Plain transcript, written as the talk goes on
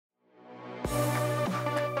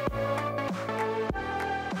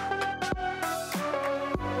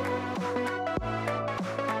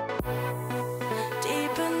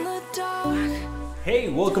Hey,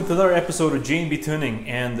 welcome to another episode of J&B Tuning.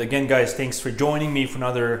 And again, guys, thanks for joining me for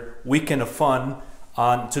another weekend of fun.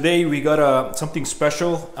 Today we got something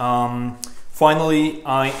special. Finally,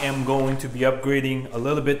 I am going to be upgrading a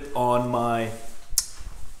little bit on my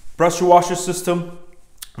pressure washer system.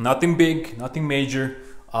 Nothing big, nothing major.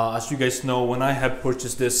 As you guys know, when I had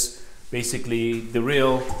purchased this, basically the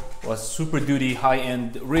reel was Super Duty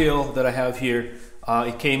high-end reel that I have here.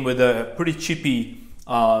 It came with a pretty cheapy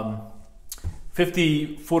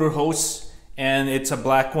 50 footer hose, and it's a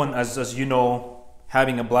black one. As you know,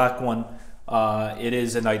 having a black one, it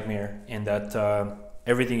is a nightmare in that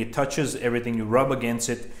everything it touches, everything you rub against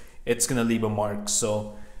it, it's gonna leave a mark.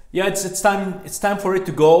 So yeah, it's time for it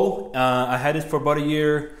to go. I had it for about a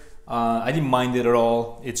year. I didn't mind it at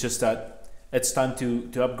all. It's just that it's time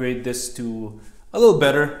to upgrade this to a little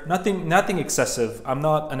better. Nothing excessive. I'm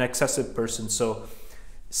not an excessive person, so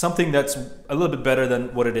something that's a little bit better than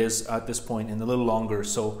what it is at this point and a little longer.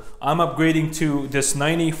 So I'm upgrading to this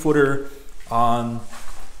 90 footer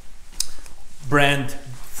brand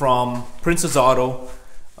from Princess Auto,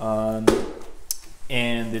 and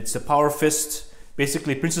it's a Power Fist.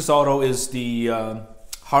 Basically, Princess Auto is the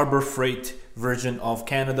Harbor Freight version of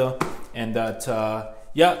Canada, and that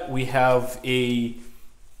yeah, we have a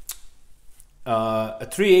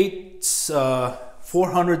 3/8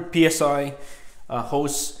 400 psi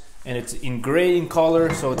hose, and it's in gray in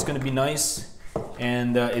color, so it's gonna be nice,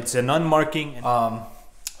 and it's a non-marking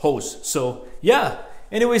hose. So yeah,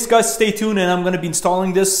 anyways guys, stay tuned, and I'm gonna be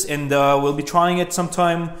installing this, and we'll be trying it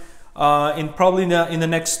sometime in probably in the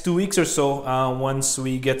next 2 weeks or so, once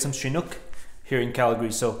we get some Chinook here in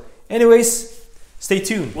Calgary. So anyways, stay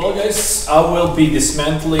tuned. Well guys, I will be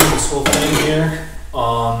dismantling this whole thing here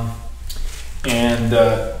and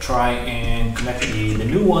try and connect the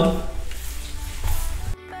new one.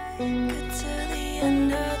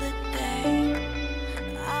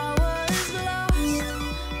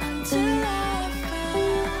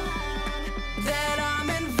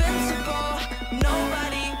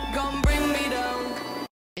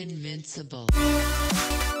 Invincible.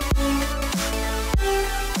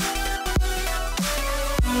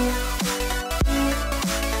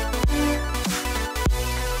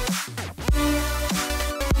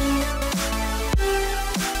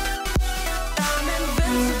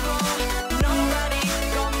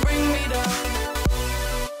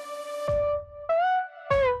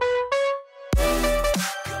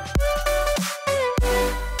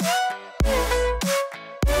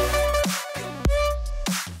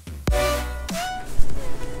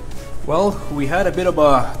 Well, we had a bit of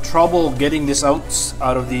a trouble getting this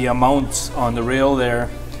out of the mount on the rail there.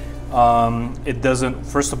 It doesn't,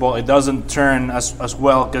 first of all, it doesn't turn as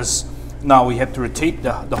well, because now we have to rotate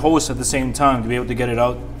the hose at the same time to be able to get it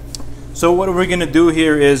out. So what we're gonna do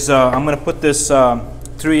here is I'm gonna put this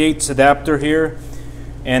 3/8 adapter here,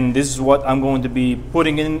 and this is what I'm going to be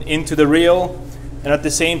putting into the reel, and at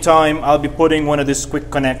the same time I'll be putting one of this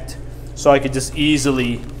quick connect, so I could just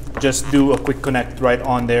easily just do a quick connect right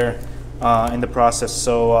on there in the process.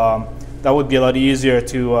 So that would be a lot easier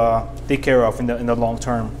to take care of in the long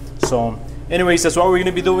term. So anyways, that's what we're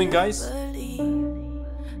gonna be doing, guys.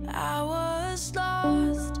 I was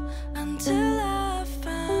lost until I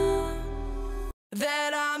found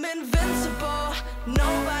that I'm invincible.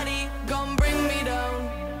 Nobody gonna bring me down.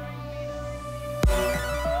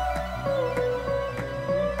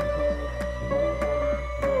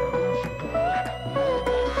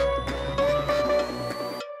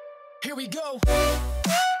 Here we go.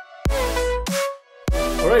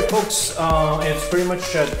 Alright folks, it's pretty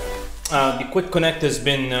much the quick connect has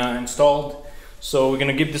been installed, so we're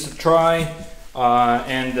gonna give this a try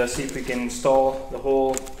and see if we can install the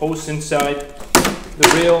whole hose inside the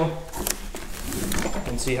reel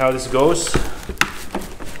and see how this goes.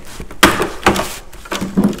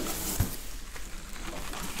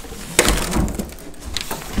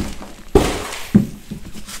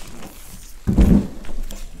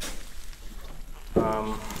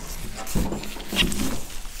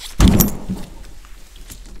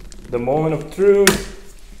 The moment of truth.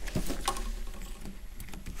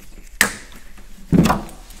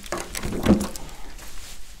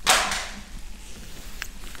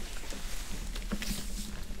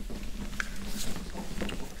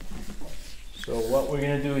 So what we're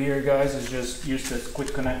gonna do here, guys, is just use this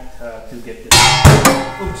quick connect to get this.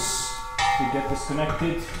 Oops, to get this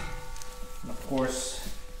connected. And of course,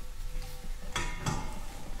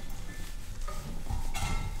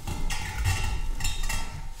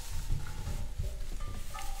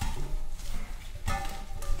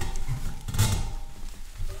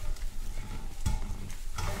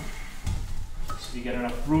 so you get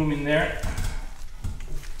enough room in there.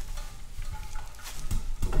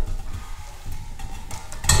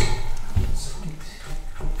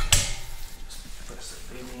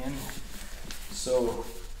 So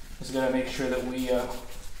just gotta make sure that we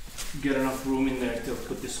get enough room in there to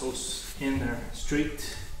put this hose in there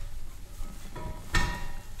straight.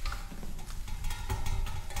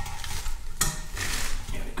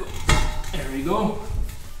 There we go. There we go.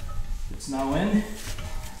 It's now in.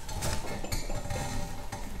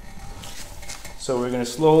 So we're gonna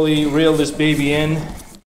slowly reel this baby in.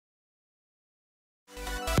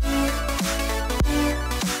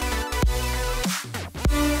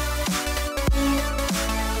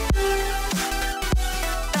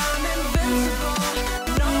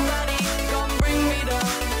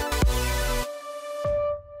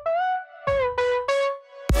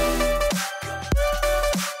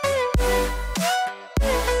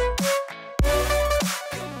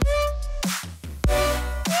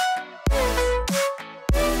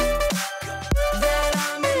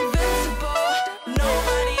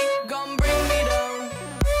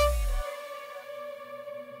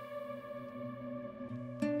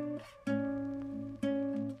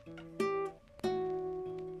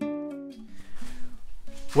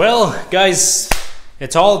 Well, guys,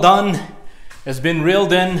 it's all done. It's been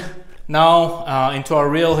reeled in now into our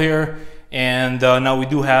reel here, and now we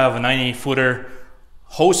do have a 98-footer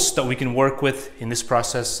hose that we can work with in this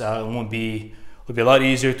process. It will be a lot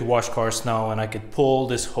easier to wash cars now, and I could pull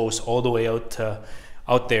this hose all the way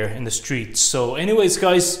out there in the streets. So, anyways,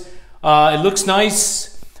 guys, it looks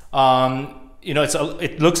nice. You know,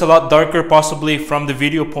 it looks a lot darker possibly from the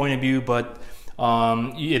video point of view, but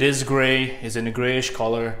it is gray. It's in a grayish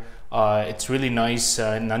color. It's really nice.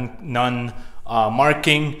 None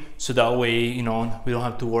marking, so that way, you know, we don't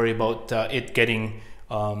have to worry about it getting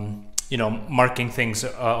you know, marking things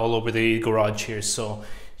all over the garage here. So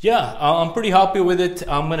yeah, I'm pretty happy with it.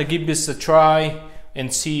 I'm gonna give this a try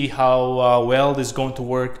and see how well this is going to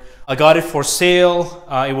work. I got it for sale.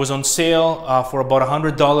 It was on sale for about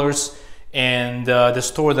 $100, and the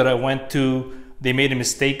store that I went to, they made a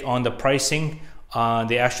mistake on the pricing.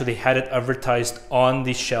 They actually had it advertised on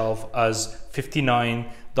the shelf as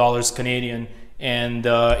 $59 Canadian, and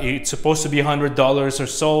it's supposed to be $100 or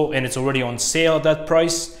so, and it's already on sale at that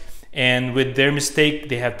price. And with their mistake,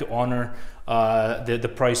 they have to honor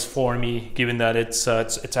the price for me, given that it's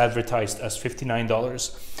advertised as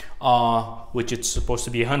 $59, which it's supposed to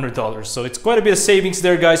be $100. So it's quite a bit of savings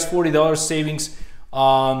there, guys. $40 savings.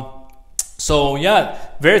 So yeah,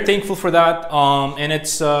 very thankful for that, and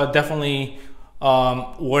it's definitely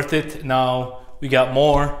worth it. Now we got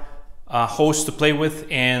more hosts to play with,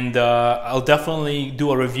 and I'll definitely do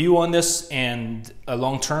a review on this and a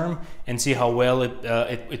long term and see how well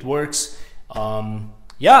it works.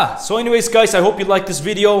 Yeah, so anyways, guys, I hope you liked this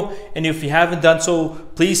video, and if you haven't done so,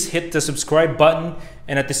 please hit the subscribe button,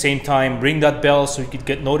 and at the same time ring that bell so you can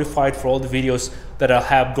get notified for all the videos that I'll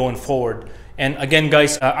have going forward. And again,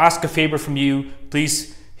 guys, ask a favor from you.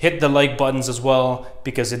 Please hit the like buttons as well,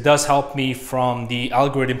 because it does help me from the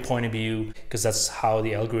algorithm point of view, because that's how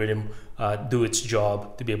the algorithm do its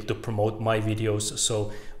job, to be able to promote my videos.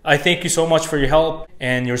 So I thank you so much for your help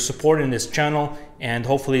and your support in this channel, and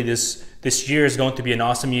hopefully this year is going to be an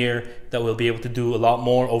awesome year that we'll be able to do a lot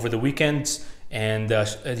more over the weekends, and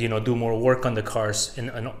you know, do more work on the cars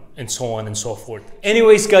and so on and so forth.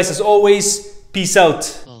 Anyways, guys, as always, peace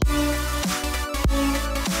out.